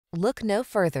Look no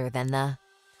further than the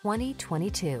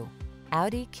 2022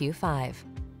 Audi Q5.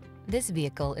 This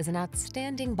vehicle is an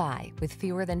outstanding buy with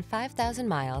fewer than 5,000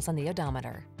 miles on the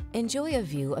odometer. Enjoy a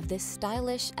view of this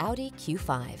stylish Audi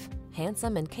Q5.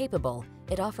 Handsome and capable,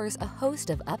 it offers a host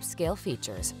of upscale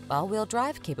features, all-wheel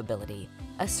drive capability,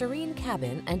 a serene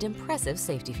cabin, and impressive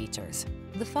safety features.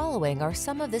 The following are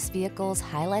some of this vehicle's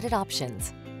highlighted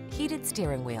options: heated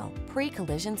steering wheel,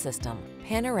 pre-collision system,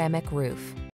 panoramic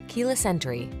roof, keyless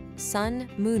entry, sun,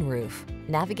 moonroof,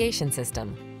 navigation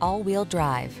system, all-wheel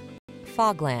drive,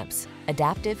 fog lamps,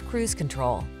 adaptive cruise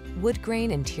control, wood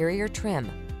grain interior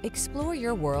trim. Explore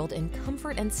your world in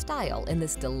comfort and style in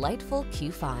this delightful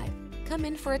Q5. Come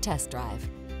in for a test drive.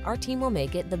 Our team will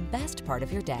make it the best part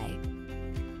of your day.